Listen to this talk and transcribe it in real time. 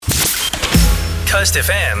Coast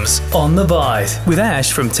FM's On The Bite with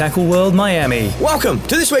Ash from Tackle World Miami. Welcome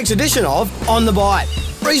to this week's edition of On The Bite.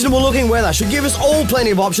 Reasonable looking weather should give us all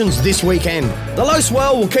plenty of options this weekend. The low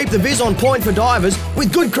swell will keep the viz on point for divers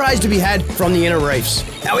with good craze to be had from the inner reefs.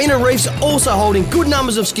 Our inner reefs are also holding good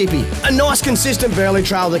numbers of skippy, a nice consistent burley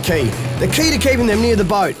trail the key to keeping them near the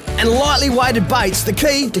boat, and lightly weighted baits the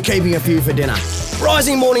key to keeping a few for dinner.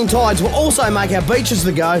 Rising morning tides will also make our beaches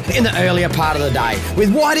the go in the earlier part of the day,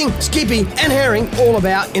 with whiting, skippy and herring all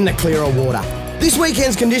about in the clearer water. This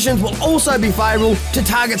weekend's conditions will also be favourable to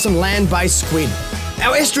target some land-based squid.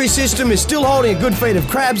 Our estuary system is still holding a good feed of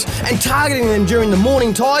crabs, and targeting them during the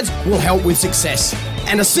morning tides will help with success.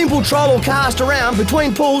 And a simple troll or cast around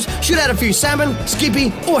between pools should add a few salmon, skippy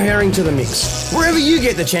or herring to the mix. Wherever you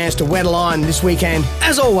get the chance to wet a line this weekend,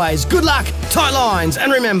 as always, good luck, tight lines,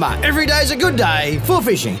 and remember, every day's a good day for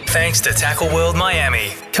fishing. Thanks to Tackle World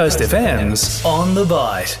Miami. Coast FM's On The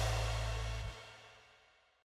Bite.